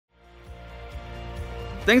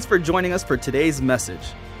Thanks for joining us for today's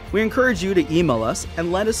message. We encourage you to email us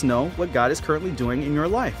and let us know what God is currently doing in your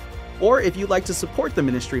life. Or if you'd like to support the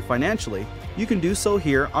ministry financially, you can do so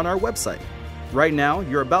here on our website. Right now,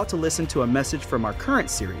 you're about to listen to a message from our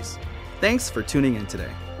current series. Thanks for tuning in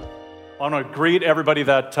today. I want to greet everybody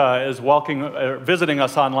that is visiting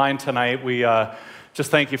us online tonight. We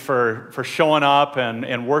just thank you for showing up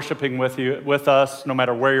and worshiping with us, no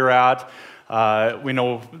matter where you're at. We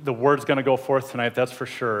know the word's going to go forth tonight, that's for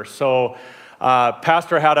sure. So,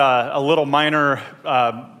 Pastor had a little minor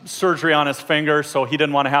surgery on his finger, so he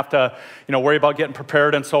didn't want to have to, worry about getting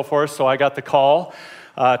prepared and so forth. So I got the call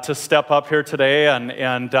to step up here today,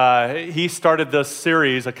 and he started this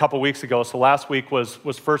series a couple weeks ago. So last week was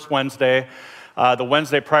First Wednesday. The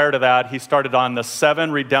Wednesday prior to that, he started on the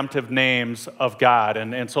 7 redemptive names of God.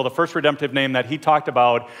 And so the first redemptive name that he talked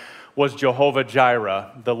about was Jehovah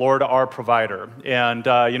Jireh, the Lord our provider. And,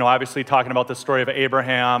 obviously talking about the story of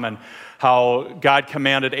Abraham and how God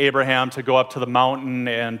commanded Abraham to go up to the mountain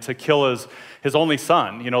and to kill his only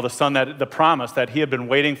son, the son the promise that he had been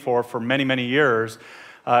waiting for many, many years.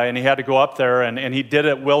 And he had to go up there, and he did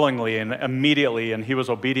it willingly and immediately, and he was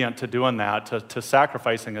obedient to doing that, to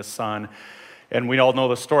sacrificing his son. And we all know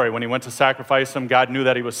the story. When he went to sacrifice him, God knew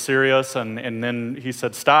that he was serious, and then he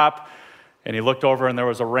said, stop. And he looked over, and there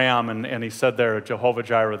was a ram, and he said there, Jehovah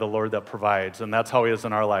Jireh, the Lord that provides. And that's how he is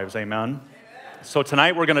in our lives, amen? Amen. So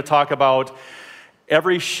tonight we're going to talk about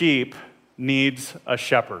every sheep needs a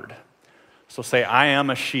shepherd. So say, I am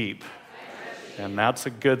a sheep. And that's a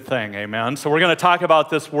good thing, amen? So we're going to talk about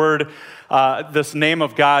this word, this name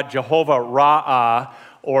of God, Jehovah Ra'ah,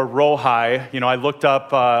 or Rohai. I looked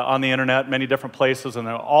up on the internet, many different places, and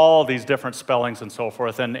there are all these different spellings and so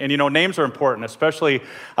forth. And names are important, especially,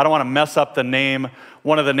 I don't want to mess up the name,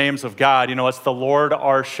 one of the names of God. It's the Lord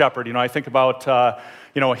our shepherd. I think about,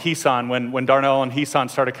 Heeson. When Darnell and Heeson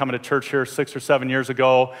started coming to church here 6 or 7 years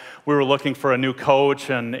ago, we were looking for a new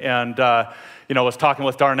coach, and was talking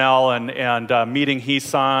with Darnell and meeting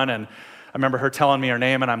Heeson, and I remember her telling me her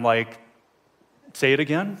name, and I'm like, say it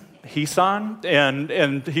again? Heeson?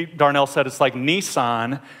 And Darnell said it's like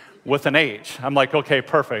Nissan with an H. I'm like, okay,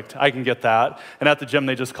 perfect. I can get that. And at the gym,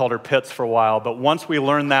 they just called her Pitts for a while. But once we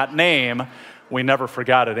learned that name, we never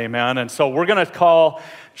forgot it, amen? And so we're going to call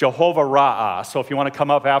Jehovah Ra'ah. So if you want to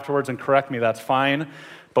come up afterwards and correct me, that's fine.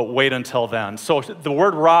 But wait until then. So the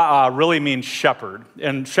word Ra'ah really means shepherd.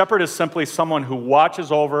 And shepherd is simply someone who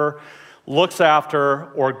watches over, looks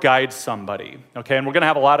after, or guides somebody. Okay, and we're going to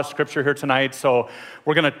have a lot of scripture here tonight. So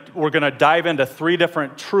we're going to dive into 3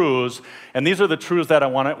 different truths, and these are the truths that I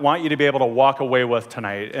want you to be able to walk away with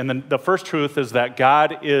tonight. And then the first truth is that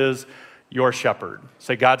God is your shepherd.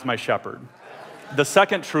 Say, God's my shepherd. The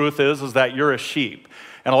second truth is that you're a sheep.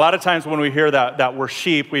 And a lot of times when we hear that we're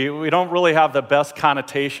sheep, we don't really have the best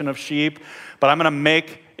connotation of sheep, but I'm going to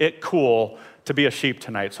make it cool to be a sheep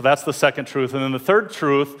tonight. So that's the second truth. And then the third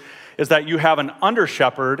truth is that you have an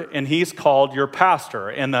under-shepherd, and he's called your pastor.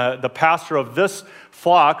 And the pastor of this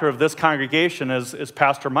flock or of this congregation is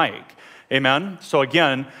Pastor Mike. Amen? So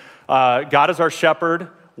again, God is our shepherd,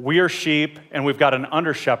 we are sheep, and we've got an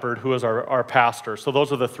under-shepherd who is our pastor. So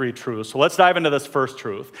those are the 3 truths. So let's dive into this first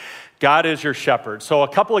truth. God is your shepherd. So a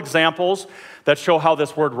couple examples that show how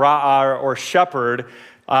this word ra'ah or shepherd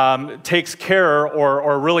takes care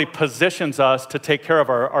or really positions us to take care of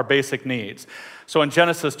our basic needs. So in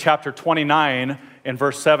Genesis chapter 29 in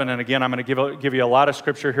verse 7, and again, I'm going to give you a lot of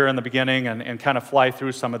scripture here in the beginning and kind of fly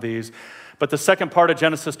through some of these. But the second part of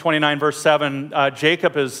Genesis 29 verse 7,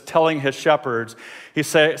 Jacob is telling his shepherds, he's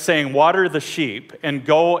saying, water the sheep and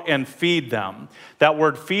go and feed them. That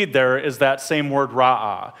word feed there is that same word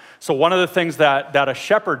ra'ah. So one of the things that a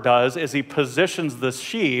shepherd does is he positions the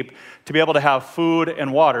sheep to be able to have food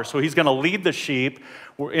and water. So he's going to lead the sheep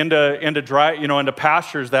into dry, into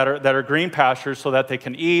pastures that are green pastures so that they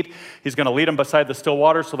can eat. He's going to lead them beside the still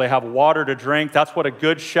water so they have water to drink. That's what a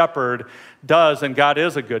good shepherd does, and God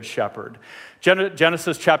is a good shepherd.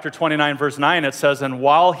 Genesis chapter 29, verse 9, it says, and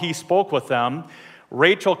while he spoke with them,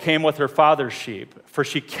 Rachel came with her father's sheep, for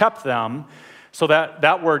she kept them. So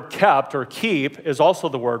that word kept or keep is also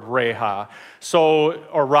the word reha,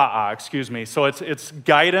 or ra'ah, excuse me. So it's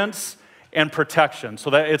guidance and protection.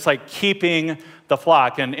 So that it's like keeping the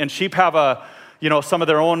flock. And sheep have some of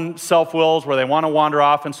their own self-wills where they want to wander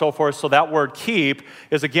off and so forth. So that word keep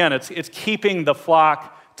is, again, it's keeping the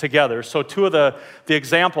flock together. So 2 of the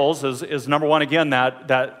examples is number 1, again, that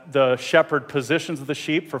the shepherd positions the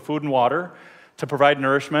sheep for food and water to provide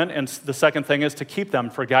nourishment, and the second thing is to keep them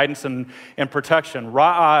for guidance and protection.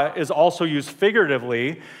 Ra'ah is also used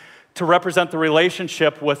figuratively to represent the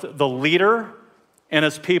relationship with the leader and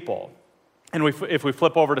his people. And if we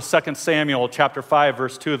flip over to 2 Samuel chapter 5,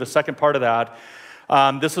 verse 2, the second part of that,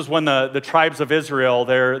 this is when the tribes of Israel,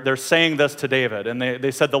 they're saying this to David. And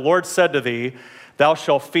they said, the Lord said to thee, thou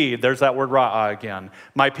shalt feed, there's that word ra'ah again,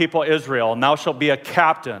 my people Israel, and thou shalt be a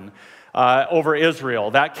captain over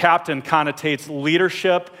Israel. That captain connotates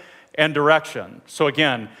leadership and direction. So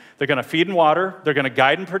again, they're going to feed and water, they're going to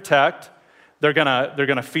guide and protect, they're going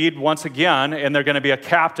to feed once again, and they're going to be a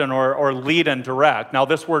captain or lead and direct. Now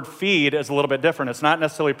this word feed is a little bit different. It's not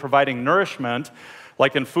necessarily providing nourishment,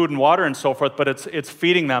 like in food and water and so forth, but it's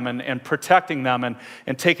feeding them and protecting them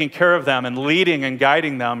and taking care of them and leading and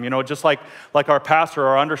guiding them, just like our pastor,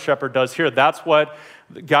 our under shepherd does here. That's what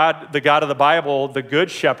God, the God of the Bible, the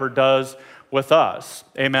good shepherd does with us.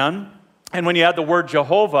 Amen? And when you add the word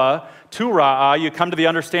Jehovah to Ra'ah, you come to the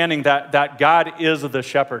understanding that God is the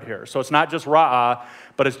shepherd here. So it's not just Ra'ah,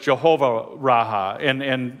 but it's Jehovah Ra'ah,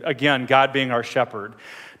 and again, God being our shepherd.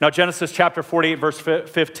 Now, Genesis chapter 48, verse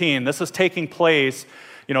 15, this is taking place,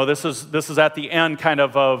 this is at the end kind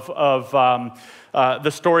of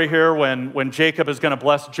the story here when Jacob is going to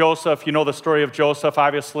bless Joseph. You know the story of Joseph,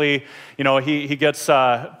 obviously. He gets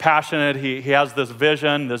passionate. He has this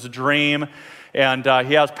vision, this dream, and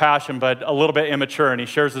he has passion, but a little bit immature, and he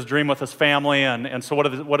shares his dream with his family, and so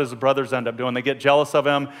what does the brothers end up doing? They get jealous of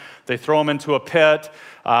him. They throw him into a pit.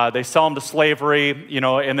 They sell him to slavery,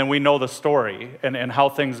 and then we know the story and how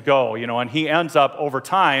things go, and he ends up, over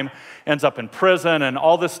time, ends up in prison and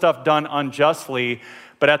all this stuff done unjustly.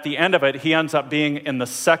 But at the end of it, he ends up being in the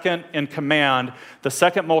second in command, the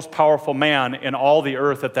second most powerful man in all the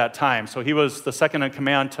earth at that time. So he was the second in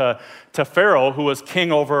command to Pharaoh, who was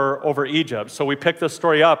king over Egypt. So we pick this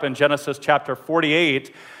story up in Genesis chapter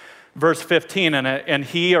 48, verse 15, and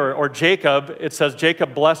he, or Jacob, it says,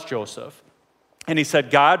 Jacob blessed Joseph. And he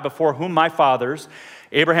said, God, before whom my fathers,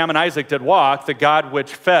 Abraham and Isaac, did walk, the God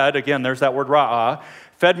which fed, again, there's that word ra'ah,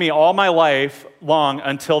 fed me all my life long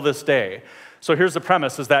until this day. So here's the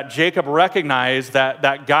premise, is that Jacob recognized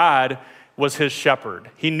that God was his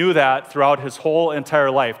shepherd. He knew that throughout his whole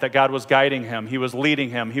entire life, that God was guiding him, he was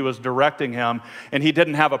leading him, he was directing him, and he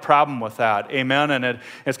didn't have a problem with that. Amen? And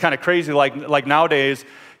it's kind of crazy, like nowadays,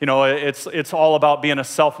 it's all about being a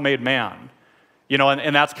self-made man.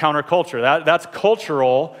 And that's counterculture. That's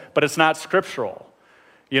cultural, but it's not scriptural.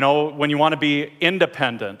 When you want to be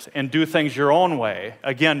independent and do things your own way,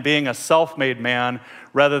 again, being a self-made man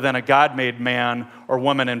rather than a God-made man or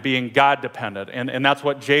woman and being God-dependent. And that's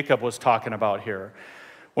what Jacob was talking about here.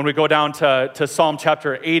 When we go down to Psalm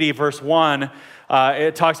chapter 80, verse 1,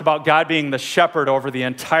 it talks about God being the shepherd over the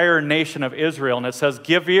entire nation of Israel. And it says,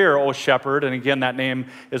 give ear, O shepherd, and again, that name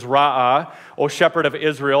is Ra'ah, O shepherd of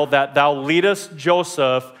Israel, that thou leadest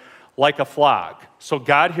Joseph like a flock. So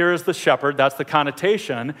God here is the shepherd, that's the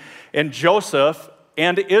connotation. And Joseph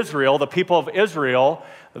and Israel, the people of Israel,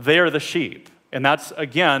 they are the sheep. And that's,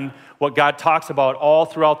 again, what God talks about all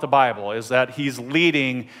throughout the Bible, is that he's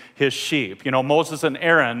leading his sheep. Moses and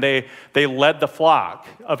Aaron, they led the flock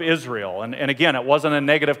of Israel. And again, it wasn't a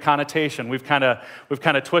negative connotation. We've kind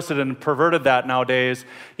of twisted and perverted that nowadays.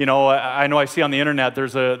 I know I see on the internet,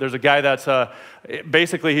 there's a guy that's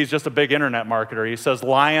basically he's just a big internet marketer. He says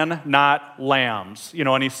lion, not lambs,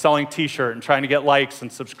 and he's selling t-shirt and trying to get likes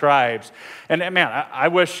and subscribes. And man, I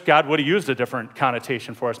wish God would have used a different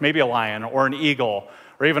connotation for us, maybe a lion or an eagle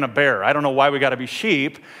or even a bear. I don't know why we got to be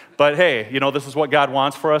sheep, but hey, this is what God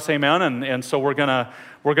wants for us, amen, and so we're gonna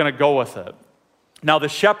go with it. Now the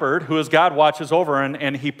shepherd, who is God, watches over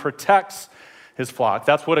and he protects his flock.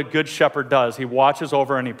 That's what a good shepherd does. He watches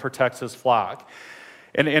over and he protects his flock.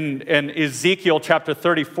 And in Ezekiel chapter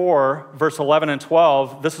 34, verse 11 and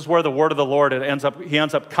 12, this is where the word of the Lord, he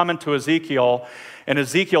ends up coming to Ezekiel, and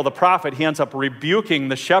Ezekiel the prophet, he ends up rebuking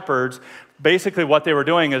the shepherds. Basically what they were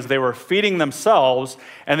doing is they were feeding themselves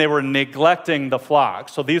and they were neglecting the flock.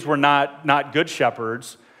 So these were not good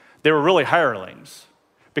shepherds. They were really hirelings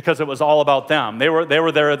because it was all about them. They were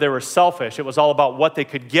there, they were selfish. It was all about what they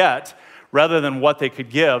could get rather than what they could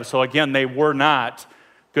give. So again, they were not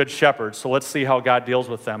good shepherds. So let's see how God deals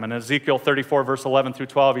with them. In Ezekiel 34, verse 11 through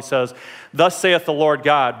 12, he says, thus saith the Lord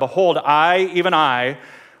God, behold, I, even I,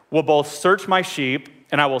 will both search my sheep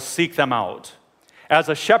and I will seek them out. As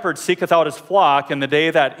a shepherd seeketh out his flock in the day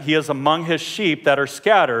that he is among his sheep that are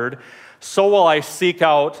scattered, so will I seek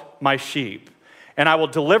out my sheep. And I will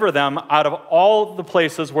deliver them out of all the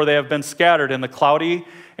places where they have been scattered in the cloudy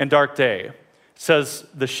and dark day. It says,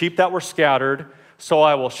 the sheep that were scattered, so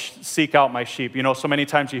I will seek out my sheep. So many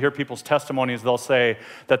times you hear people's testimonies, they'll say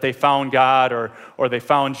that they found God or they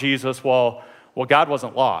found Jesus. Well, God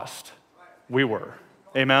wasn't lost. We were.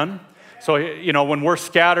 Amen? So, when we're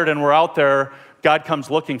scattered and we're out there, God comes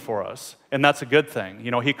looking for us, and that's a good thing.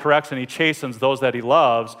 He corrects and he chastens those that he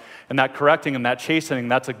loves, and that correcting and that chastening,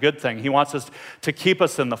 that's a good thing. He wants us to keep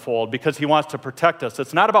us in the fold because he wants to protect us.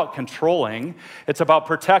 It's not about controlling, it's about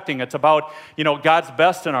protecting. It's about, God's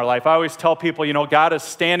best in our life. I always tell people, God is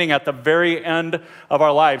standing at the very end of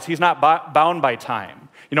our lives. He's not bound by time.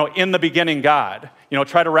 In the beginning, God.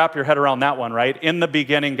 Try to wrap your head around that one, right? In the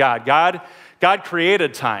beginning, God. God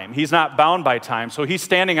created time. He's not bound by time. So he's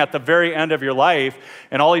standing at the very end of your life,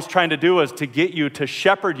 and all he's trying to do is to get you, to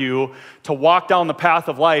shepherd you, to walk down the path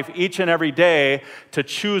of life each and every day, to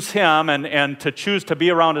choose him and to choose to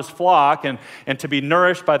be around his flock and to be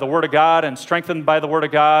nourished by the word of God and strengthened by the word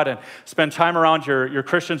of God and spend time around your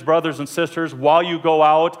Christians, brothers and sisters while you go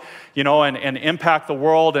out, and impact the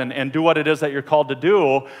world and do what it is that you're called to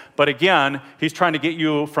do. But again, he's trying to get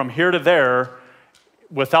you from here to there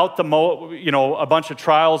without a bunch of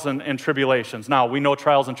trials and tribulations. Now, we know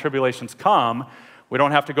trials and tribulations come. We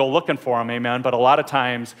don't have to go looking for them, amen? But a lot of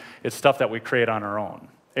times, it's stuff that we create on our own.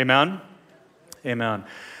 Amen? Amen.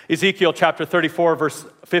 Ezekiel chapter 34, verse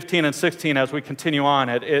 15 and 16, as we continue on,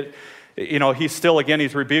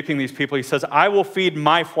 he's rebuking these people. He says, I will feed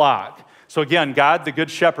my flock. So again, God, the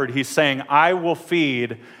good shepherd, he's saying, I will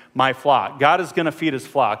feed my flock. God is going to feed his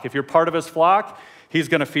flock. If you're part of his flock, he's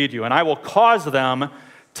going to feed you. And I will cause them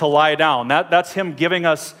to lie down. That's him giving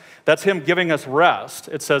us rest.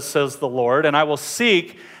 It says the Lord. And I will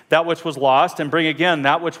seek that which was lost and bring again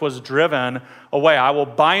that which was driven away. I will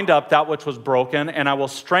bind up that which was broken, and I will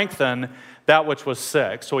strengthen that which was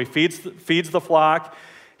sick. So he feeds the flock.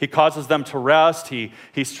 He causes them to rest. He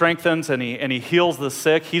strengthens and he heals the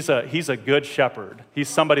sick. He's a good shepherd. He's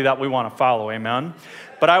somebody that we want to follow. Amen.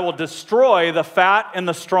 But I will destroy the fat and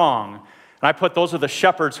the strong. And I put those are the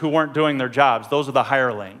shepherds who weren't doing their jobs. Those are the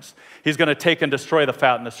hirelings. He's going to take and destroy the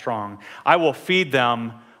fat and the strong. I will feed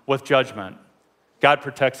them with judgment. God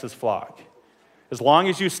protects his flock. As long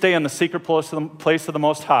as you stay in the secret place of the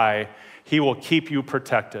Most High, he will keep you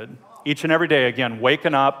protected. Each and every day, again,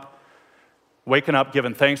 waking up,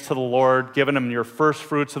 giving thanks to the Lord, giving him your first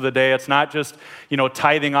fruits of the day. It's not just,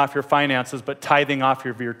 tithing off your finances, but tithing off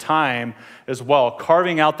your time as well.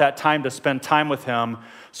 Carving out that time to spend time with him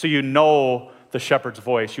so you know the shepherd's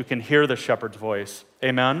voice. You can hear the shepherd's voice.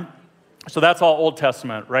 Amen? So that's all Old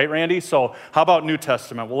Testament, right, Randy? So how about New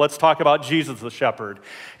Testament? Well, let's talk about Jesus the shepherd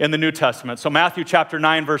in the New Testament. So Matthew chapter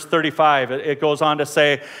 9, verse 35, it goes on to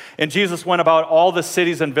say, and Jesus went about all the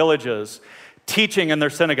cities and villages, teaching in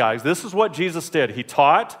their synagogues. This is what Jesus did. He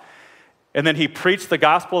taught, and then he preached the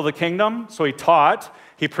gospel of the kingdom. So he taught,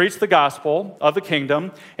 he preached the gospel of the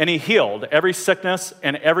kingdom, and he healed every sickness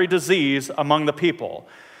and every disease among the people.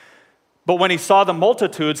 But when he saw the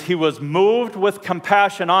multitudes, he was moved with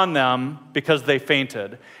compassion on them because they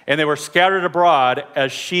fainted, and they were scattered abroad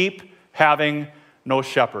as sheep having no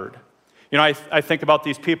shepherd. I think about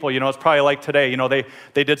these people, it's probably like today,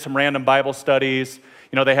 they did some random Bible studies.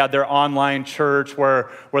 They had their online church where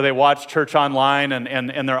they watched church online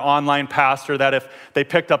and their online pastor that if they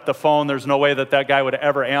picked up the phone, there's no way that guy would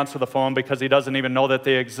ever answer the phone because he doesn't even know that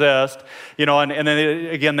they exist. And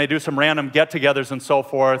then they do some random get-togethers and so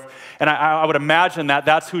forth. And I would imagine that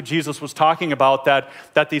that's who Jesus was talking about,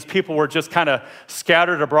 that these people were just kind of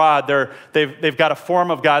scattered abroad. They've got a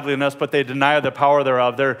form of godliness, but they deny the power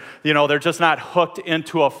thereof. They're just not hooked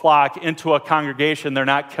into a flock, into a congregation. They're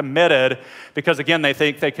not committed because, again, they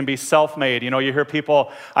think they can be self-made. You hear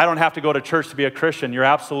people, I don't have to go to church to be a Christian. You're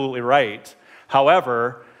absolutely right.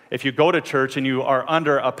 However, if you go to church and you are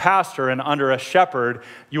under a pastor and under a shepherd,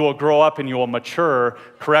 you will grow up and you will mature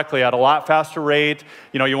correctly at a lot faster rate.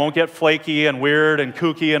 You won't get flaky and weird and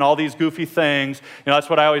kooky and all these goofy things. That's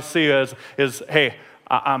what I always see is hey,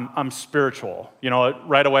 I'm spiritual.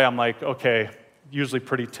 Right away I'm like, okay, usually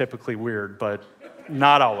pretty typically weird, but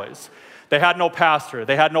not always. They had no pastor.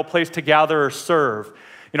 They had no place to gather or serve.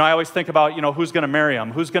 I always think about, who's going to marry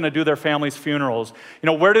them? Who's going to do their family's funerals?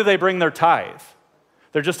 Where do they bring their tithe?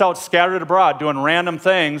 They're just out scattered abroad doing random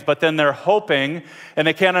things, but then they're hoping, and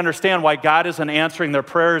they can't understand why God isn't answering their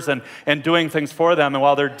prayers and doing things for them. And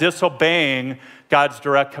while they're disobeying God's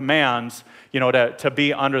direct commands, to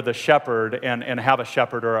be under the shepherd and have a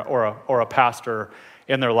shepherd or a pastor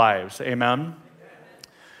in their lives. Amen?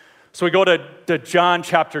 So we go to John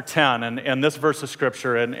chapter 10 and this verse of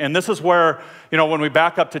scripture. And this is where, when we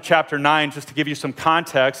back up to chapter 9, just to give you some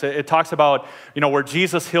context, it talks about, where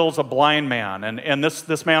Jesus heals a blind man. And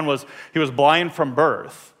this man was blind from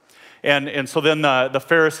birth. And so then the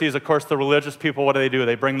Pharisees, of course, the religious people, what do?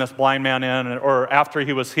 They bring this blind man in, or after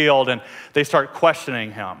he was healed, and they start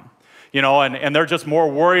questioning him. And they're just more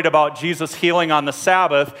worried about Jesus healing on the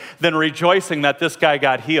Sabbath than rejoicing that this guy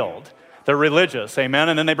got healed. They're religious, amen?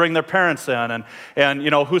 And then they bring their parents in and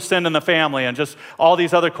who sinned in the family and just all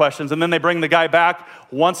these other questions. And then they bring the guy back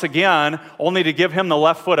once again, only to give him the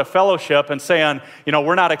left foot of fellowship and saying,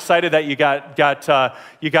 we're not excited that you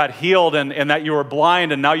got healed and that you were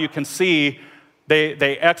blind and now you can see.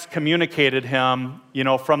 They excommunicated him,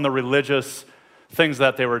 from the religious things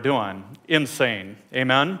that they were doing. Insane,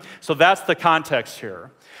 amen? So that's the context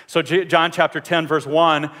here. So John chapter 10, verse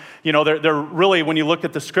 1, they're really, when you look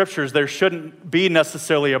at the scriptures, there shouldn't be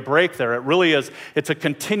necessarily a break there. It really is, it's a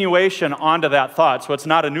continuation onto that thought. So it's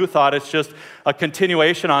not a new thought, it's just a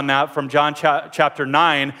continuation on that from John chapter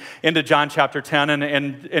 9 into John chapter 10.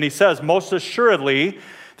 And he says, most assuredly,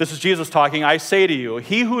 this is Jesus talking, I say to you,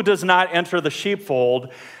 he who does not enter the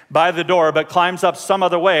sheepfold by the door, but climbs up some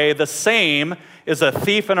other way, the same is a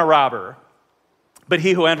thief and a robber. But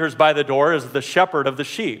he who enters by the door is the shepherd of the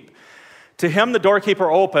sheep. To him the doorkeeper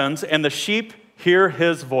opens, and the sheep hear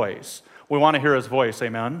his voice. We want to hear his voice,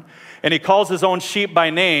 amen? And he calls his own sheep by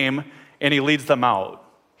name, and he leads them out.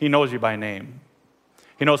 He knows you by name.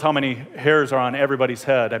 He knows how many hairs are on everybody's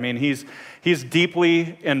head. I mean, he's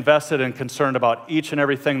deeply invested and concerned about each and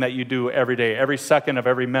everything that you do every day, every second of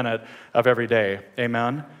every minute of every day,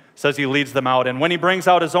 amen? Says he leads them out. And when he brings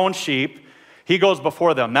out his own sheep, he goes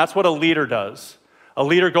before them. That's what a leader does. A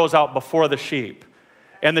leader goes out before the sheep,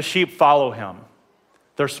 and the sheep follow him.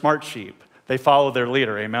 They're smart sheep. They follow their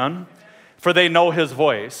leader, amen? For they know his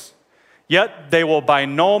voice. Yet they will by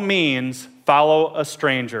no means follow a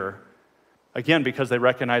stranger, again, because they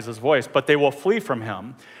recognize his voice, but they will flee from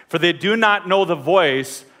him, for they do not know the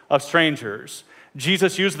voice of strangers.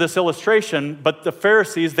 Jesus used this illustration, but the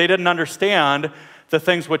Pharisees, they didn't understand the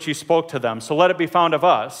things which he spoke to them. So let it be found of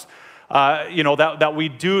us. That we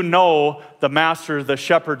do know the master, the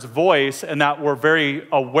shepherd's voice, and that we're very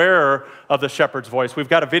aware of the shepherd's voice. We've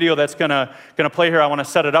got a video that's gonna play here. I want to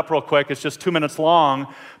set it up real quick. It's just 2 minutes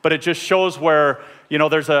long, but it just shows where,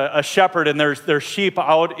 there's a shepherd and there's sheep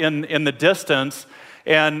out in the distance,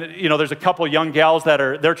 and, there's a couple young gals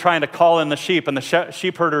they're trying to call in the sheep, and the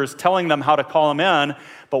sheep herder is telling them how to call them in,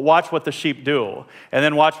 but watch what the sheep do, and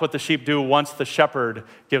then watch what the sheep do once the shepherd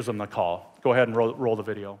gives them the call. Go ahead and roll the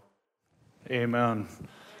video. Amen.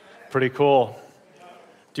 Pretty cool.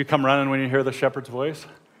 Do you come running when you hear the shepherd's voice?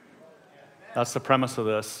 That's the premise of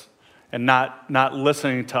this. And not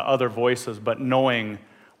listening to other voices, but knowing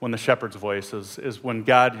when the shepherd's voice is when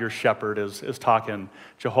God, your shepherd, is talking,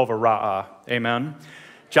 Jehovah Ra'ah. Amen.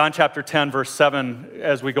 John chapter 10, verse 7,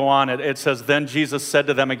 as we go on, it says, Then Jesus said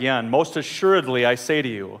to them again, Most assuredly I say to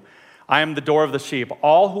you, I am the door of the sheep.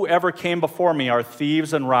 All who ever came before me are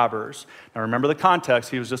thieves and robbers. Now remember the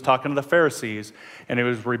context. He was just talking to the Pharisees, and he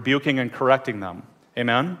was rebuking and correcting them.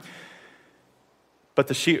 Amen? But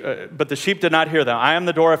the sheep did not hear them. I am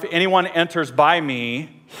the door. If anyone enters by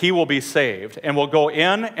me, he will be saved, and will go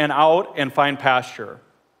in and out and find pasture.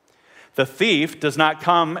 The thief does not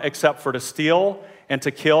come except for to steal and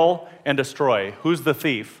to kill and destroy. Who's the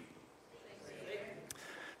thief?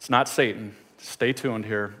 It's not Satan. Stay tuned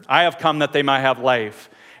here. I have come that they might have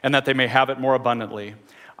life, and that they may have it more abundantly.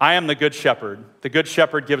 I am the good shepherd. The good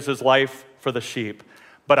shepherd gives his life for the sheep.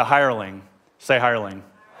 But a hireling, say hireling.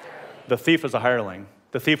 The thief is a hireling.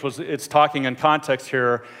 The thief it's talking in context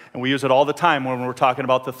here, and we use it all the time when we're talking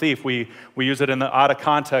about the thief. We use it in the out of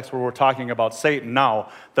context where we're talking about Satan.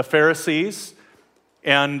 Now, the Pharisees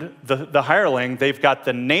and the hireling, they've got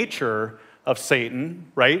the nature of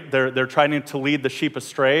Satan, right? They're trying to lead the sheep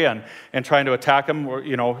astray and trying to attack them,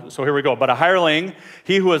 so here we go. But a hireling,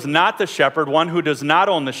 he who is not the shepherd, one who does not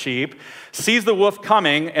own the sheep, sees the wolf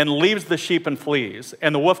coming and leaves the sheep and flees.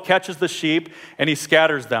 And the wolf catches the sheep and he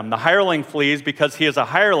scatters them. The hireling flees because he is a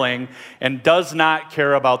hireling and does not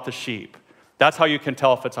care about the sheep. That's how you can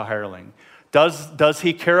tell if it's a hireling. Does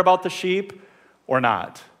he care about the sheep or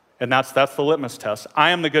not? And that's the litmus test.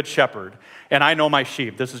 I am the good shepherd, and I know my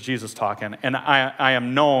sheep. This is Jesus talking. And I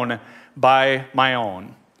am known by my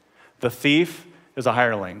own. The thief is a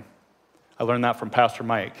hireling. I learned that from Pastor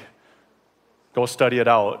Mike. Go study it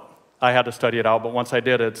out. I had to study it out, but once I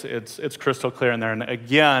did, it's crystal clear in there. And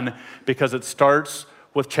again, because it starts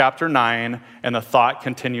with chapter 9, and the thought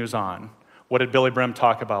continues on. What did Billy Brim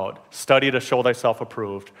talk about? Study to show thyself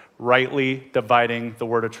approved, rightly dividing the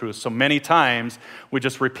word of truth. So many times we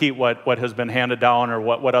just repeat what has been handed down or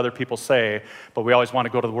what other people say, but we always want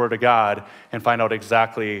to go to the word of God and find out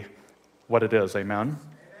exactly what it is. Amen?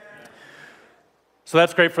 So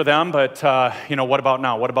that's great for them, but what about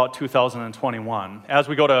now? What about 2021? As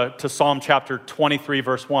we go to Psalm chapter 23,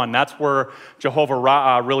 verse 1, that's where Jehovah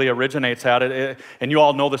Ra'ah really originates at it. And you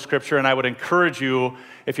all know the scripture, and I would encourage you,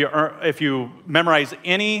 if you memorize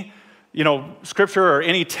any scripture or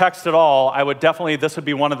any text at all, this would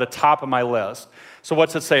be one of the top of my list. So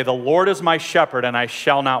what's it say? The Lord is my shepherd and I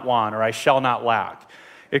shall not want, or I shall not lack.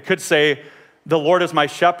 It could say, the Lord is my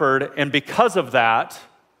shepherd, and because of that,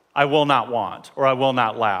 I will not want, or I will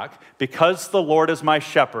not lack. Because the Lord is my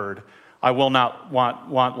shepherd, I will not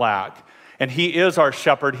want lack. And he is our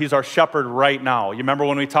shepherd. He's our shepherd right now. You remember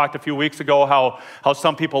when we talked a few weeks ago how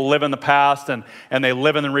some people live in the past and they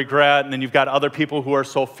live in the regret, and then you've got other people who are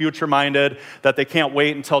so future-minded that they can't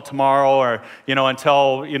wait until tomorrow or,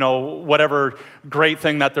 until, whatever great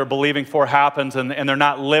thing that they're believing for happens, and they're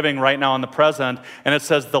not living right now in the present. And it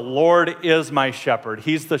says, the Lord is my shepherd.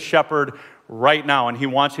 He's the shepherd right now, and he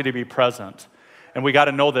wants you to be present. And we got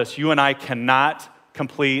to know this. You and I cannot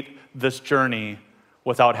complete this journey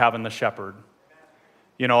without having the shepherd.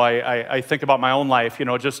 I think about my own life,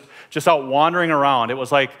 just out wandering around. It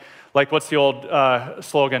was like what's the old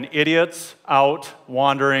slogan? Idiots out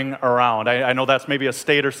wandering around. I know that's maybe a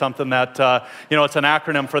state or something that, it's an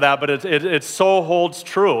acronym for that, but it so holds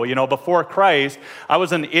true. Before Christ, I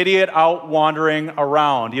was an idiot out wandering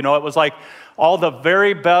around. It was like all the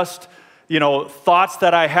very best, thoughts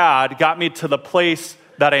that I had got me to the place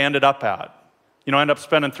that I ended up at. I ended up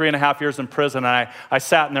spending 3.5 years in prison, and I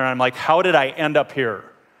sat in there, and I'm like, how did I end up here?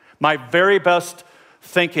 My very best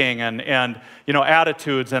thinking and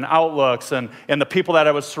attitudes and outlooks and the people that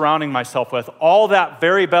I was surrounding myself with, all that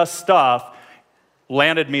very best stuff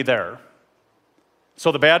landed me there.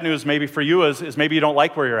 So the bad news maybe for you is maybe you don't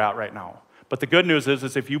like where you're at right now. But the good news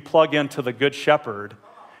is if you plug into the Good Shepherd,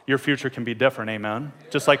 your future can be different, amen?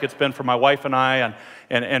 Just like it's been for my wife and I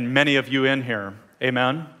and many of you in here,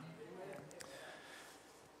 amen?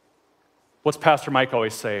 What's Pastor Mike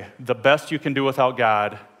always say? The best you can do without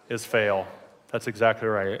God is fail. That's exactly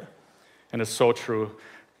right. And it's so true.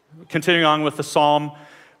 Continuing on with the Psalm,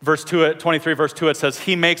 verse 2, 23, verse 2, it says,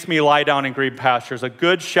 he makes me lie down in green pastures. A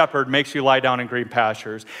good shepherd makes you lie down in green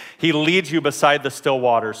pastures. He leads you beside the still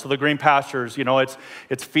waters. So the green pastures,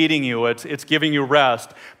 it's feeding you. It's giving you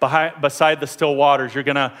rest. Beside the still waters, you're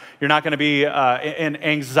not gonna be in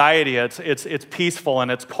anxiety. It's peaceful and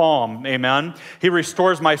it's calm. Amen. He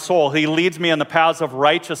restores my soul. He leads me in the paths of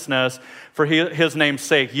righteousness for his name's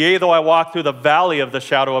sake. Yea, though I walk through the valley of the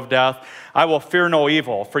shadow of death, I will fear no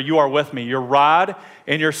evil, for you are with me. Your rod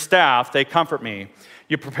and your staff, they comfort me.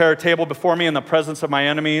 You prepare a table before me in the presence of my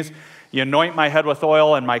enemies. You anoint my head with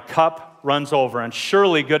oil, and my cup runs over. And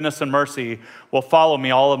surely goodness and mercy will follow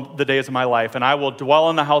me all of the days of my life, and I will dwell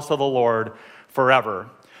in the house of the Lord forever.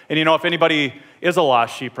 And if anybody is a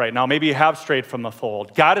lost sheep right now, maybe you have strayed from the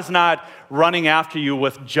fold. God is not running after you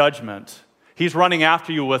with judgment. He's running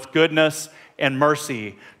after you with goodness and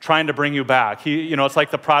mercy, trying to bring you back. It's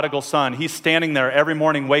like the prodigal son. He's standing there every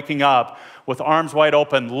morning, waking up with arms wide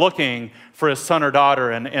open, looking for his son or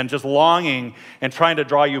daughter and just longing and trying to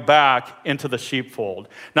draw you back into the sheepfold.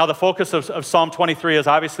 Now, the focus of Psalm 23 is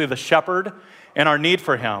obviously the shepherd and our need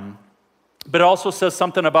for him. But it also says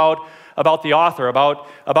something about the author,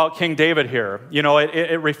 about King David here.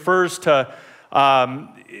 It refers to,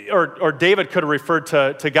 or David could have referred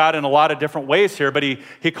to God in a lot of different ways here, but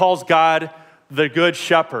he calls God the good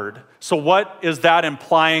shepherd. So what is that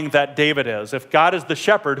implying that David is? If God is the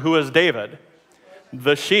shepherd, who is David?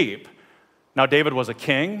 The sheep. Now, David was a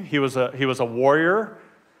king. He was a warrior.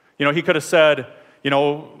 He could have said,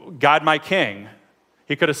 God my king.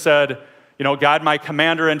 He could have said, God my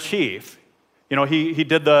commander-in-chief. He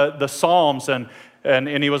did the Psalms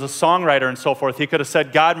and he was a songwriter and so forth. He could have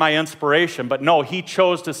said, God my inspiration. But no, he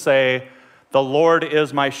chose to say, the Lord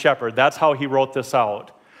is my shepherd. That's how he wrote this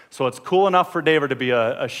out. So it's cool enough for David to be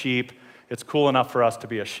a sheep. It's cool enough for us to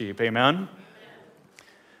be a sheep. Amen?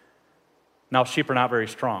 Now, sheep are not very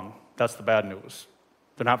strong. That's the bad news.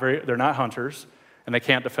 They're not hunters, and they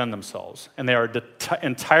can't defend themselves. And they are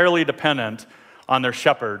entirely dependent on their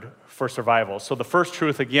shepherd for survival. So the first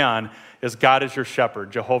truth, again, is God is your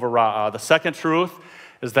shepherd, Jehovah Ra'ah. The second truth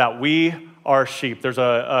is that we are sheep. There's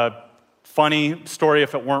a funny story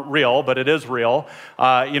if it weren't real, but it is real.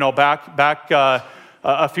 Back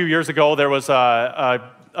a few years ago, there was a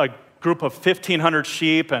group of 1,500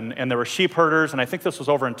 sheep, and there were sheep herders, and I think this was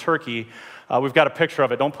over in Turkey. We've got a picture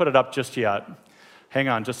of it. Don't put it up just yet. Hang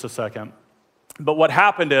on just a second. But what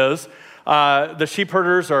happened is the sheep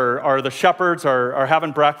herders or the shepherds are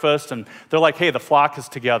having breakfast, and they're like, hey, the flock is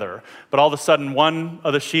together. But all of a sudden, one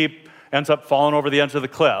of the sheep ends up falling over the edge of the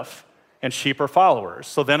cliff, and sheep are followers.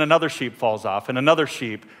 So then another sheep falls off, and another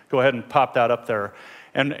sheep. Go ahead and pop that up there.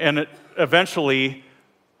 And eventually,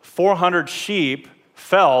 400 sheep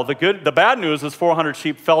fell. The bad news is 400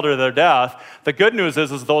 sheep fell to their death. The good news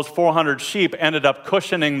is those 400 sheep ended up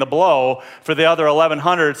cushioning the blow for the other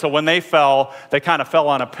 1,100. So when they fell, they kind of fell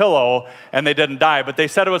on a pillow and they didn't die. But they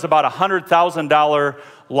said it was about $100,000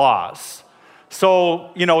 loss.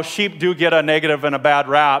 So, sheep do get a negative and a bad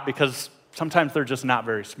rap because sometimes they're just not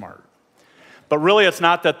very smart. But really, it's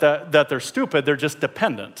not that they're stupid, they're just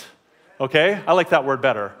dependent. Okay? I like that word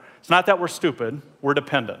better. It's not that we're stupid, we're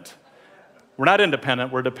dependent. We're not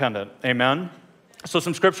independent, we're dependent. Amen? So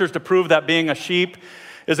some scriptures to prove that being a sheep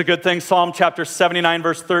is a good thing. Psalm chapter 79,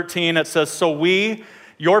 verse 13, it says, "So we,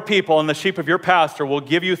 your people, and the sheep of your pasture will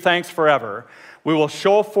give you thanks forever. We will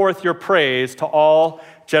show forth your praise to all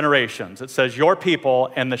generations." It says, your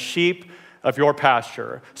people and the sheep of your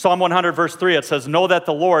pasture. Psalm 100, verse 3, it says, "Know that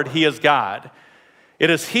the Lord, He is God.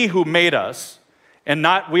 It is He who made us, and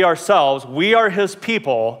not we ourselves. We are His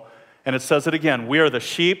people." And it says it again, we are the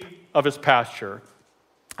sheep of His pasture.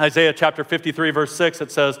 Isaiah chapter 53, verse 6,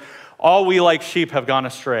 it says, "All we like sheep have gone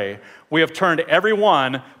astray. We have turned every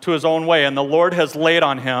one to his own way, and the Lord has laid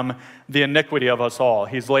on Him the iniquity of us all."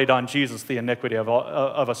 He's laid on Jesus the iniquity of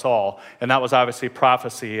us all. And that was obviously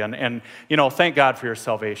prophecy. And thank God for your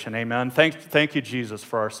salvation. Amen. Thank you, Jesus,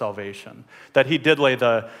 for our salvation. That He did lay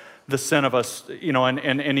the sin of us,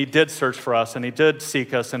 and He did search for us, and He did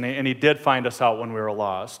seek us, and He did find us out when we were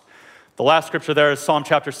lost. The last scripture there is Psalm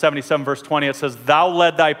chapter 77, verse 20. It says, "Thou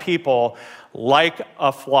led thy people like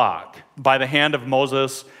a flock by the hand of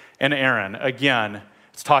Moses and Aaron." Again,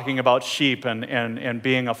 it's talking about sheep and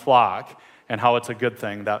being a flock and how it's a good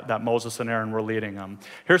thing that Moses and Aaron were leading them.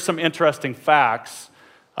 Here's some interesting facts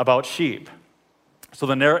about sheep. So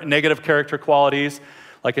the negative character qualities,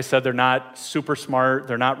 like I said, they're not super smart.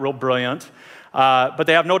 They're not real brilliant. But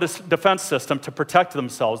they have no defense system to protect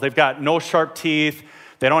themselves. They've got no sharp teeth.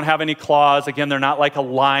 They don't have any claws. Again, they're not like a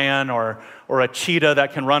lion or a cheetah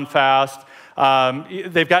that can run fast.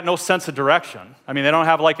 They've got no sense of direction. I mean, they don't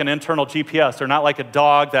have like an internal GPS. They're not like a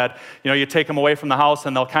dog that, you take them away from the house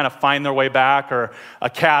and they'll kind of find their way back, or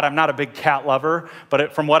a cat. I'm not a big cat lover,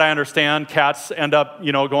 but from what I understand, cats end up,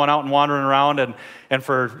 going out and wandering around, and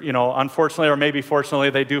for, unfortunately or maybe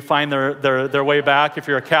fortunately, they do find their way back. If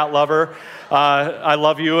you're a cat lover, I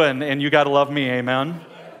love you, and you got to love me, amen.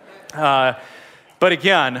 But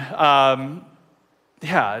again,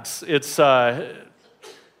 it's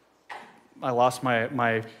I lost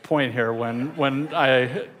my point here when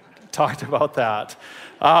I talked about that.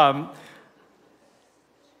 But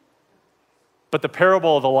the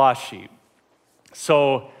parable of the lost sheep.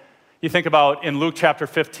 So you think about in Luke chapter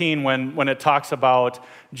 15 when it talks about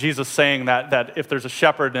Jesus saying that if there's a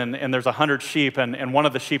shepherd and there's 100 sheep and one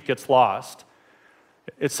of the sheep gets lost,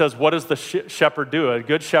 it says, what does the shepherd do? A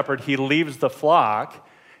good shepherd, he leaves the flock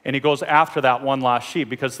and he goes after that one lost sheep,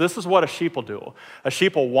 because this is what a sheep will do. A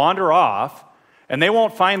sheep will wander off and they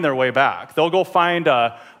won't find their way back. They'll go find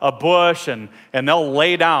a bush and they'll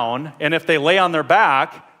lay down, and if they lay on their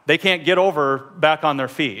back, they can't get over back on their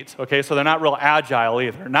feet, okay? So they're not real agile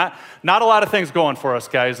either. Not a lot of things going for us,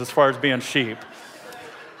 guys, as far as being sheep.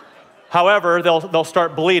 However, they'll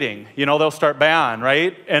start bleeding. They'll start baying,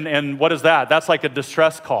 right? And what is that? That's like a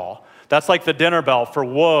distress call. That's like the dinner bell for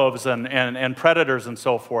wolves and predators and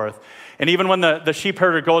so forth. And even when the sheep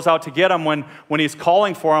herder goes out to get them, when he's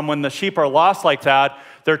calling for them, when the sheep are lost like that,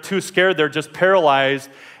 they're too scared, they're just paralyzed,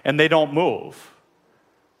 and they don't move.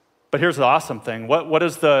 But here's the awesome thing. What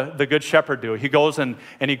does the good shepherd do? He goes and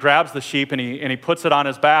he grabs the sheep and he puts it on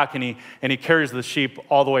his back and he carries the sheep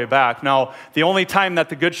all the way back. Now, the only time that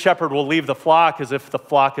the good shepherd will leave the flock is if the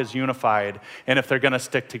flock is unified and if they're going to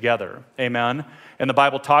stick together. Amen? And the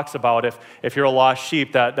Bible talks about if you're a lost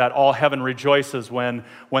sheep, that all heaven rejoices when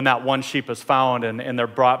that one sheep is found and they're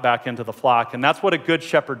brought back into the flock. And that's what a good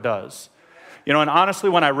shepherd does. And honestly,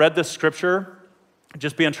 when I read this scripture,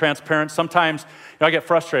 just being transparent, sometimes I get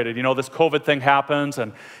frustrated. This COVID thing happens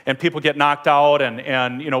and people get knocked out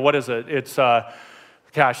and what is it? It's,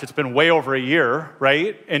 it's been way over a year,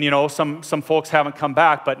 right? And some folks haven't come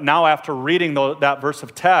back. But now after reading that verse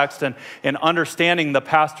of text and understanding the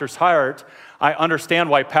pastor's heart, I understand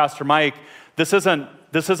why Pastor Mike, this isn't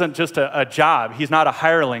just a job. He's not a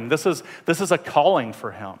hireling. This is a calling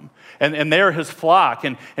for him. And they're his flock,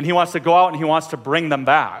 and he wants to go out and he wants to bring them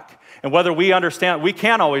back. And whether we understand, we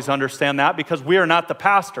can't always understand that because we are not the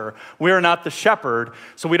pastor. We are not the shepherd.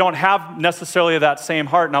 So we don't have necessarily that same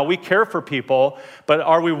heart. Now, we care for people, but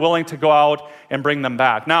are we willing to go out and bring them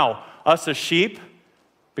back? Now, us as sheep,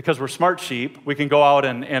 because we're smart sheep, we can go out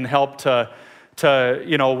and help to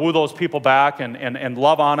woo those people back and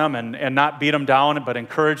love on them and not beat them down, but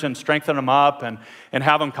encourage and strengthen them up and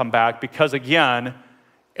have them come back. Because again,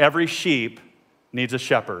 every sheep needs a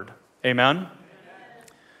shepherd. Amen?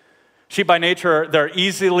 Sheep by nature, they're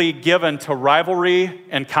easily given to rivalry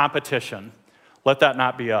and competition. Let that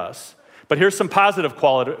not be us. But here's some positive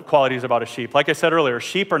qualities about a sheep. Like I said earlier,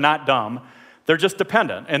 sheep are not dumb. They're just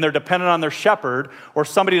dependent, and they're dependent on their shepherd or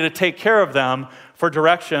somebody to take care of them for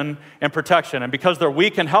direction and protection. And because they're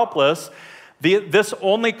weak and helpless, this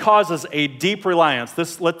only causes a deep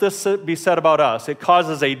reliance. Let this be said about us. It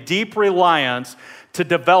causes a deep reliance to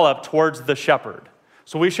develop towards the shepherd.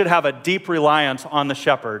 So we should have a deep reliance on the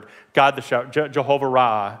shepherd, God the shepherd, Jehovah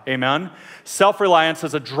Ra. Amen? Self-reliance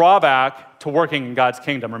is a drawback to working in God's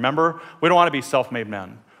kingdom. Remember, we don't want to be self-made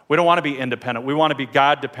men. We don't want to be independent. We want to be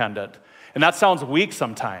God-dependent. And that sounds weak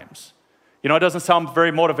sometimes. You know, it doesn't sound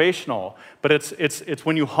very motivational, but it's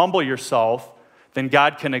when you humble yourself, then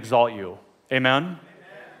God can exalt you. Amen? Amen?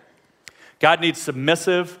 God needs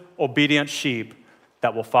submissive, obedient sheep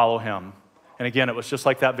that will follow him. And again, it was just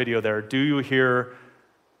like that video there. Do you hear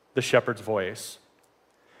the shepherd's voice?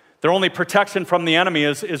 Their only protection from the enemy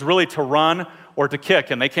is really to run or to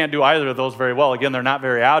kick, and they can't do either of those very well. Again, they're not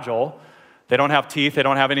very agile. They don't have teeth. They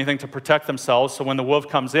don't have anything to protect themselves. So when the wolf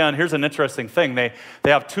comes in, here's an interesting thing. They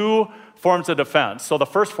have two forms of defense. So the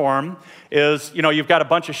first form is, you've got a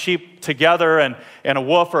bunch of sheep together and a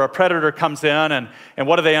wolf or a predator comes in, and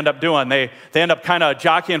what do they end up doing? They end up kind of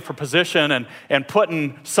jockeying for position and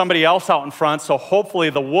putting somebody else out in front, so hopefully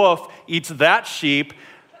the wolf eats that sheep,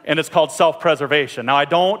 and it's called self-preservation. Now, I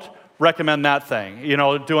don't recommend that thing,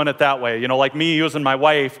 doing it that way. Like me using my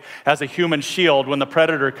wife as a human shield when the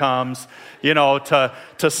predator comes, to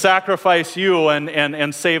sacrifice you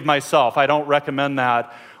and save myself. I don't recommend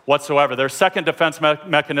that whatsoever. Their second defense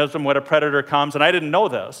mechanism when a predator comes, and I didn't know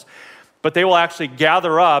this, but they will actually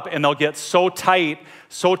gather up and they'll get so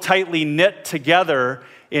tightly knit together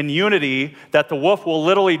in unity that the wolf will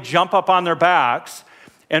literally jump up on their backs,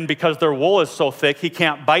 and because their wool is so thick, he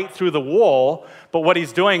can't bite through the wool, but what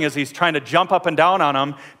he's doing is he's trying to jump up and down on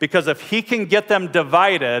them, because if he can get them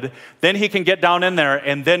divided, then he can get down in there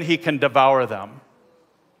and then he can devour them.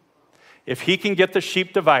 If he can get the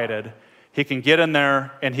sheep divided, he can get in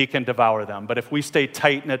there and he can devour them. But if we stay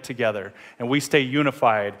tight-knit together and we stay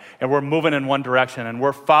unified and we're moving in one direction and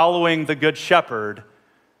we're following the good shepherd,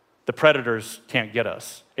 the predators can't get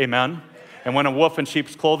us. Amen? And when a wolf in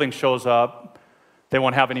sheep's clothing shows up, they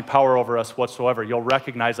won't have any power over us whatsoever. You'll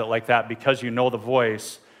recognize it like that because you know the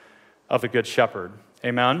voice of the good shepherd.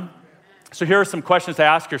 Amen? So here are some questions to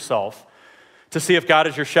ask yourself to see if God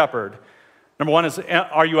is your shepherd. Number one is,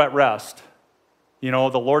 are you at rest? The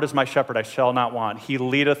Lord is my shepherd, I shall not want. He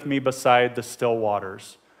leadeth me beside the still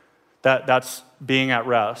waters. That's being at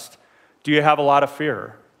rest. Do you have a lot of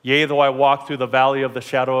fear? Yea, though I walk through the valley of the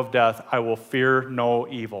shadow of death, I will fear no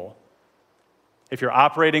evil. If you're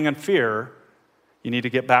operating in fear, you need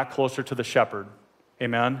to get back closer to the shepherd.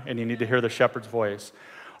 Amen? And you need to hear the shepherd's voice.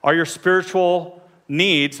 Are your spiritual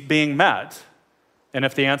needs being met? And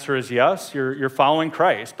if the answer is yes, you're following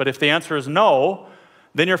Christ. But if the answer is no,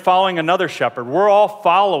 then you're following another shepherd. We're all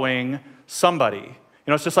following somebody.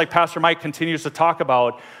 It's just like Pastor Mike continues to talk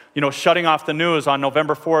about, shutting off the news on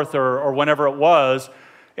November 4th or whenever it was,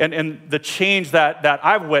 and the change that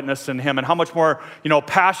I've witnessed in him and how much more,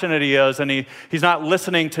 passionate he is. And he's not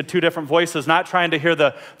listening to two different voices, not trying to hear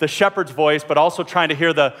the shepherd's voice, but also trying to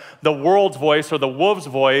hear the world's voice or the wolf's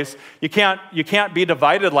voice. You can't be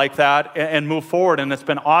divided like that and move forward. And it's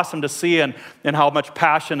been awesome to see and how much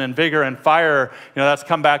passion and vigor and fire, that's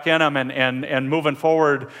come back in him and moving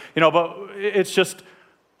forward. But it's just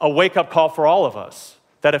a wake-up call for all of us.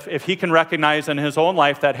 That if he can recognize in his own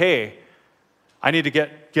life that, hey, I need to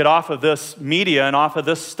get off of this media and off of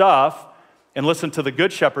this stuff and listen to the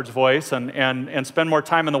good shepherd's voice and spend more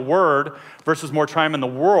time in the Word versus more time in the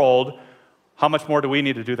world, how much more do we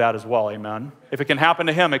need to do that as well, amen? If it can happen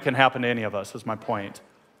to him, it can happen to any of us, is my point.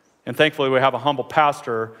 And thankfully, we have a humble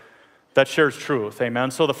pastor that shares truth, amen?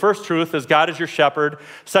 So the first truth is God is your shepherd.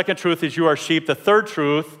 Second truth is you are sheep. The third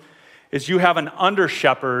truth is you have an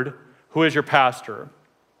under-shepherd who is your pastor.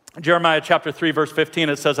 Jeremiah chapter 3, verse 15,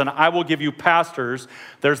 it says, and I will give you pastors,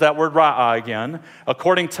 there's that word ra'ah again,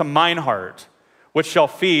 according to mine heart, which shall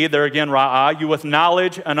feed, there again ra'ah, you with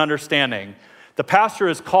knowledge and understanding. The pastor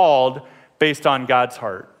is called based on God's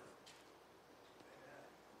heart.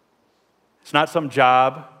 It's not some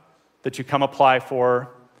job that you come apply for.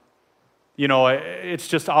 It's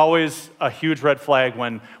just always a huge red flag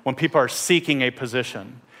when people are seeking a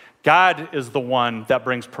position. God is the one that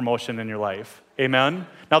brings promotion in your life. Amen?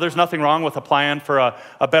 Now, there's nothing wrong with applying for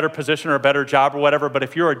a better position or a better job or whatever, but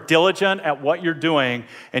if you're diligent at what you're doing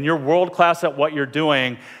and you're world-class at what you're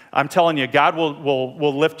doing, I'm telling you, God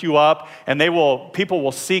will lift you up, and people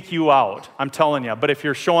will seek you out. I'm telling you. But if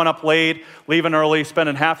you're showing up late, leaving early,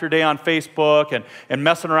 spending half your day on Facebook and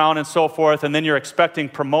messing around and so forth, and then you're expecting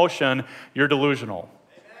promotion, you're delusional.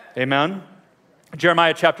 Amen?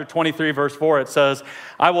 Jeremiah chapter 23, verse 4, it says,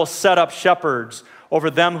 I will set up shepherds over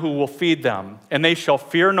them who will feed them, and they shall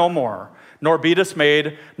fear no more, nor be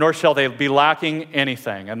dismayed, nor shall they be lacking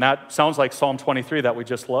anything. And that sounds like Psalm 23 that we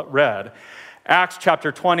just read. Acts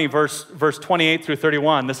chapter 20, verse 28 through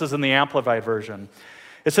 31. This is in the Amplified version.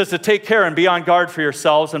 It says to take care and be on guard for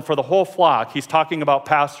yourselves and for the whole flock. He's talking about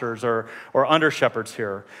pastors or under shepherds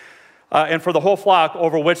here. And for the whole flock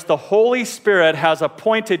over which the Holy Spirit has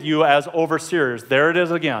appointed you as overseers. There it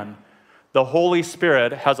is again. The Holy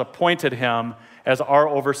Spirit has appointed him as our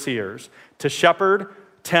overseers to shepherd,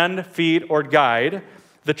 tend, feed, or guide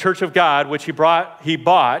the church of God, which he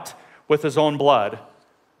bought with his own blood.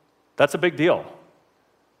 That's a big deal.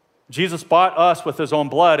 Jesus bought us with his own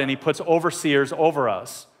blood, and he puts overseers over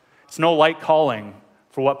us. It's no light calling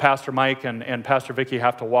for what Pastor Mike and Pastor Vicky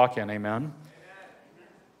have to walk in, amen?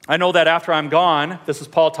 I know that after I'm gone, this is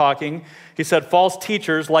Paul talking, he said, false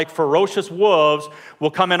teachers like ferocious wolves will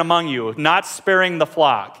come in among you, not sparing the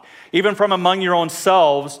flock. Even from among your own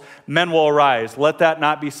selves, men will arise. Let that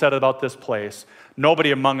not be said about this place.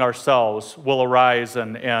 Nobody among ourselves will arise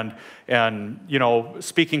and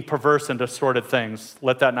speaking perverse and distorted things.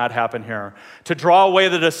 Let that not happen here. To draw away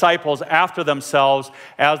the disciples after themselves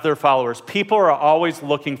as their followers. People are always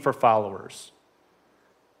looking for followers.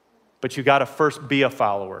 But you got to first be a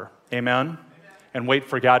follower. Amen? And wait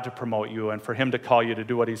for God to promote you and for him to call you to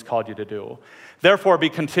do what he's called you to do. Therefore, be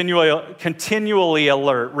continually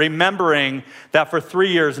alert, remembering that for 3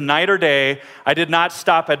 years, night or day, I did not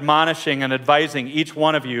stop admonishing and advising each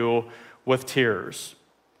one of you with tears.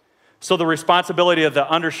 So the responsibility of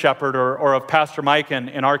the under-shepherd or of Pastor Mike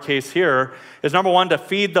in our case here is, number one, to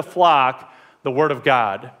feed the flock the Word of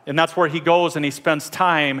God. And that's where he goes and he spends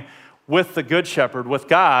time with the Good Shepherd, with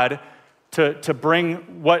God, to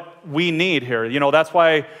bring what we need here. You know, that's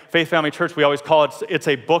why Faith Family Church, we always call it's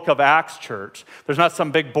a book of Acts church. There's not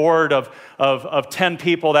some big board of 10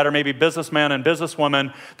 people that are maybe businessmen and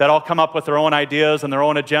businesswomen that all come up with their own ideas and their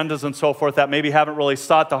own agendas and so forth that maybe haven't really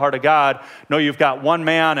sought the heart of God. No, you've got one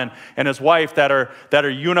man and his wife that are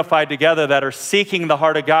unified together, that are seeking the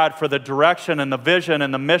heart of God for the direction and the vision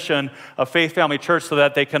and the mission of Faith Family Church so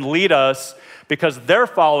that they can lead us because they're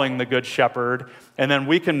following the Good Shepherd, and then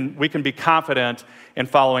we can be confident in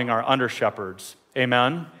following our under-shepherds.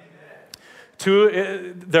 Amen?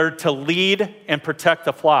 They're to lead and protect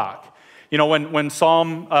the flock. You know, when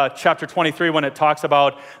Psalm chapter 23, when it talks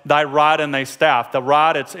about thy rod and thy staff, the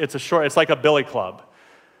rod, it's like a billy club.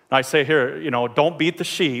 And I say here, you know, don't beat the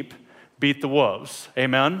sheep, beat the wolves.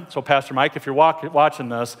 Amen? So Pastor Mike, if you're watching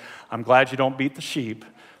this, I'm glad you don't beat the sheep,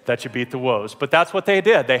 that you beat the wolves. But that's what they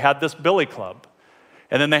did. They had this billy club.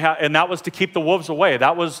 And then and that was to keep the wolves away.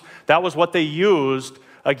 That was what they used,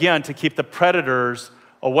 again, to keep the predators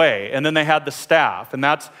away. And then they had the staff. And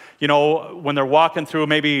that's, you know, when they're walking through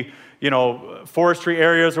maybe, you know, forestry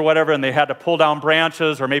areas or whatever, and they had to pull down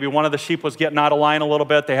branches, or maybe one of the sheep was getting out of line a little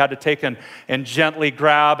bit, they had to take and gently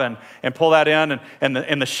grab and pull that in,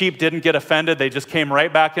 and the sheep didn't get offended. They just came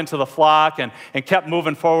right back into the flock and kept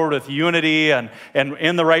moving forward with unity and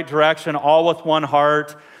in the right direction, all with one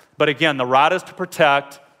heart. But again, the rod is to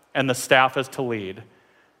protect and the staff is to lead.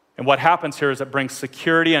 And what happens here is it brings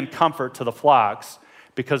security and comfort to the flocks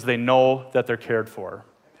because they know that they're cared for.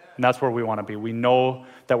 And that's where we want to be. We know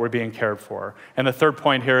that we're being cared for. And the third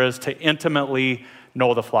point here is to intimately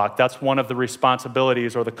know the flock. That's one of the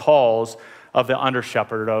responsibilities or the calls of the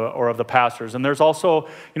under-shepherd or of the pastors. And there's also,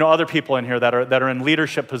 you know, other people in here that are in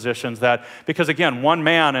leadership positions that, because again, one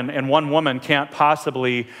man and one woman can't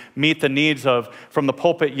possibly meet the needs from the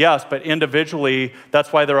pulpit, yes, but individually,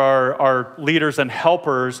 that's why there are leaders and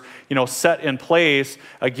helpers, you know, set in place,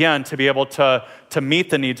 again, to be able to meet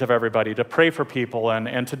the needs of everybody, to pray for people,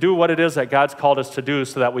 and to do what it is that God's called us to do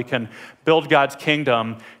so that we can build God's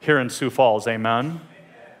kingdom here in Sioux Falls, amen?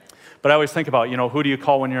 But I always think about, you know, who do you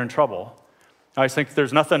call when you're in trouble? I think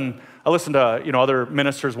there's nothing, I listen to, you know, other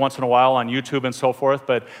ministers once in a while on YouTube and so forth,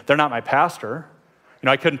 but they're not my pastor. You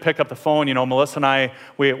know, I couldn't pick up the phone. You know, Melissa and I,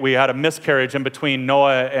 we had a miscarriage in between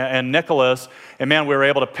Noah and Nicholas, and man, we were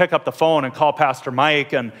able to pick up the phone and call Pastor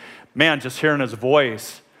Mike, and man, just hearing his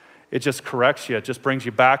voice, it just corrects you. It just brings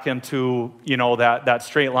you back into, you know, that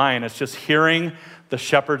straight line. It's just hearing the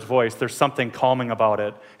shepherd's voice. There's something calming about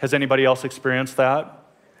it. Has anybody else experienced that?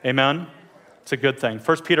 Amen? It's a good thing.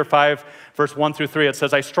 1 Peter 5, verse 1 through 3, it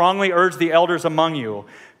says, I strongly urge the elders among you,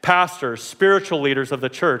 pastors, spiritual leaders of the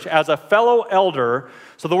church, as a fellow elder.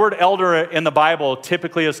 So the word elder in the Bible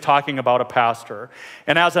typically is talking about a pastor.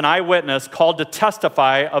 And as an eyewitness called to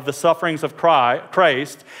testify of the sufferings of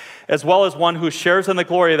Christ, as well as one who shares in the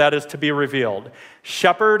glory that is to be revealed.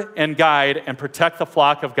 Shepherd and guide and protect the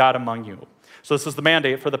flock of God among you. So this is the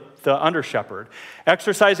mandate for the under-shepherd.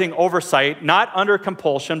 Exercising oversight, not under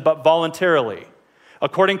compulsion, but voluntarily,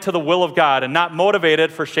 according to the will of God, and not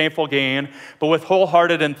motivated for shameful gain, but with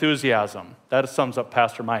wholehearted enthusiasm. That sums up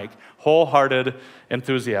Pastor Mike. Wholehearted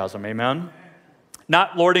enthusiasm, amen?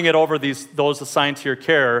 Not lording it over those assigned to your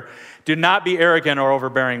care. Do not be arrogant or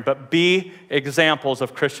overbearing, but be examples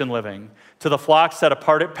of Christian living. To the flock, set a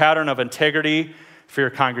pattern of integrity for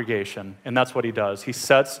your congregation. And that's what he does. He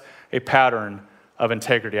sets a pattern of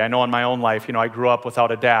integrity. I know in my own life, I grew up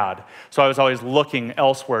without a dad. So I was always looking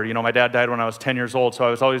elsewhere. My dad died when I was 10 years old. So I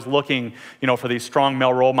was always looking, for these strong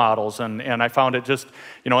male role models. And I found it just,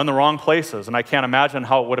 in the wrong places. And I can't imagine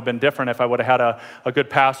how it would have been different if I would have had a good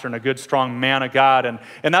pastor and a good, strong man of God.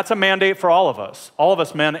 And that's a mandate for all of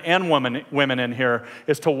us, men and women in here,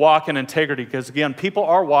 is to walk in integrity. Because again, people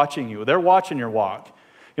are watching you. They're watching your walk.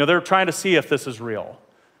 They're trying to see if this is real.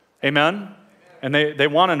 Amen? And they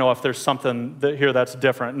want to know if there's something here that's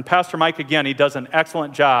different. And Pastor Mike, again, he does an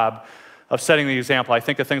excellent job of setting the example. I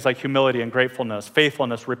think of things like humility and gratefulness,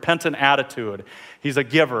 faithfulness, repentant attitude. He's a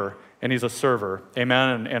giver and he's a server.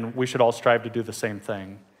 Amen? And we should all strive to do the same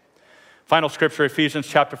thing. Final scripture, Ephesians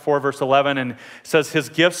chapter 4, verse 11, and it says, his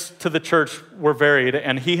gifts to the church were varied,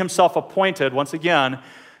 and he himself appointed, once again,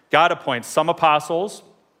 God appoints some apostles,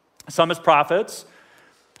 some as prophets,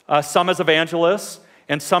 some as evangelists,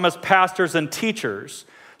 and some as pastors and teachers.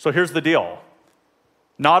 So here's the deal.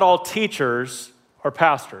 Not all teachers are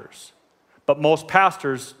pastors, but most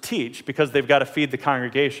pastors teach because they've got to feed the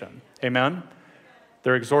congregation. Amen?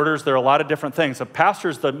 They're exhorters. There are a lot of different things. A pastor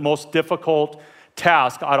is the most difficult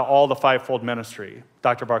task out of all the fivefold ministry.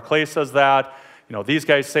 Dr. Barclay says that. These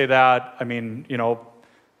guys say that.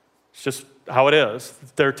 It's just how it is.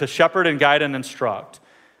 They're to shepherd and guide and instruct.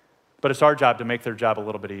 But it's our job to make their job a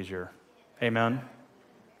little bit easier. Amen?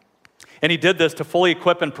 And he did this to fully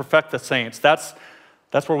equip and perfect the saints. That's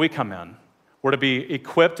where we come in. We're to be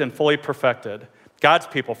equipped and fully perfected. God's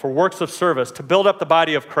people for works of service, to build up the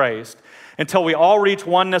body of Christ until we all reach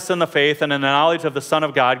oneness in the faith and in the knowledge of the Son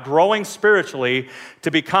of God, growing spiritually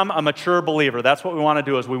to become a mature believer. That's what we want to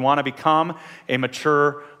do, is we want to become a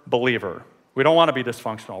mature believer. We don't want to be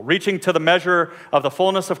dysfunctional. Reaching to the measure of the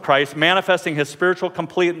fullness of Christ, manifesting his spiritual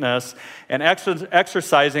completeness, and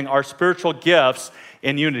exercising our spiritual gifts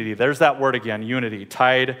in unity. There's that word again, unity,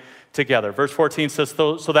 tied together. Verse 14 says,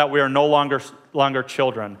 so that we are no longer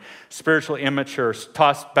children, spiritually immature,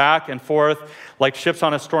 tossed back and forth like ships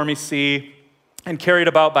on a stormy sea, and carried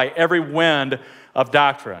about by every wind of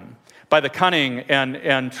doctrine, by the cunning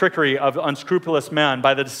and trickery of unscrupulous men,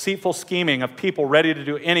 by the deceitful scheming of people ready to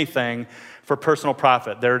do anything for personal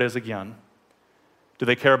profit. There it is again. Do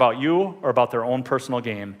they care about you or about their own personal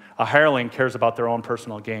gain? A hireling cares about their own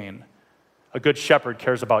personal gain. A good shepherd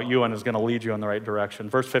cares about you and is going to lead you in the right direction.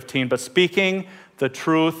 Verse 15, but speaking the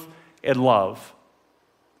truth in love.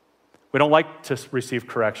 We don't like to receive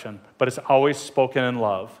correction, but it's always spoken in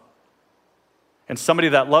love. And somebody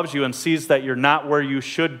that loves you and sees that you're not where you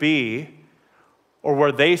should be, or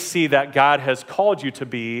where they see that God has called you to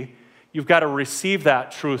be, you've got to receive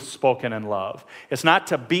that truth spoken in love. It's not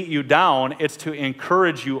to beat you down, it's to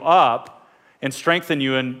encourage you up and strengthen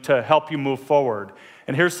you and to help you move forward.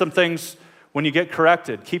 And here's some things when you get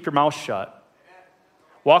corrected. Keep your mouth shut.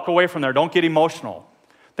 Walk away from there. Don't get emotional.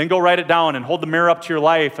 Then go write it down and hold the mirror up to your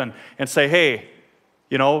life and say, hey,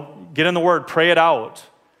 get in the Word, pray it out.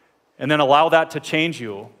 And then allow that to change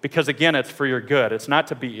you. Because again, it's for your good. It's not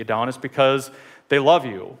to beat you down. It's because they love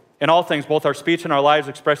you. In all things, both our speech and our lives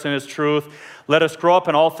expressing his truth, let us grow up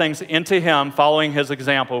in all things into him, following his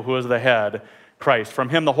example, who is the head, Christ. From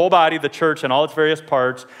him, the whole body, the church, and all its various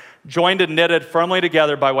parts, joined and knitted firmly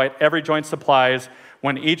together by what every joint supplies,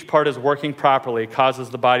 when each part is working properly, causes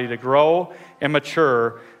the body to grow and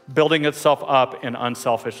mature, building itself up in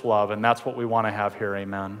unselfish love. And that's what we want to have here,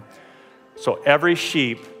 amen. So every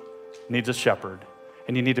sheep needs a shepherd.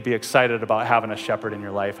 And you need to be excited about having a shepherd in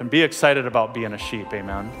your life and be excited about being a sheep,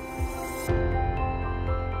 amen.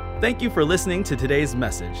 Thank you for listening to today's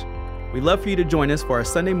message. We'd love for you to join us for our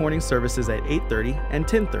Sunday morning services at 8:30 and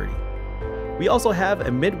 10:30. We also have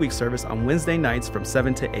a midweek service on Wednesday nights from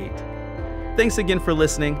 7 to 8. Thanks again for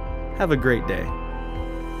listening. Have a great day.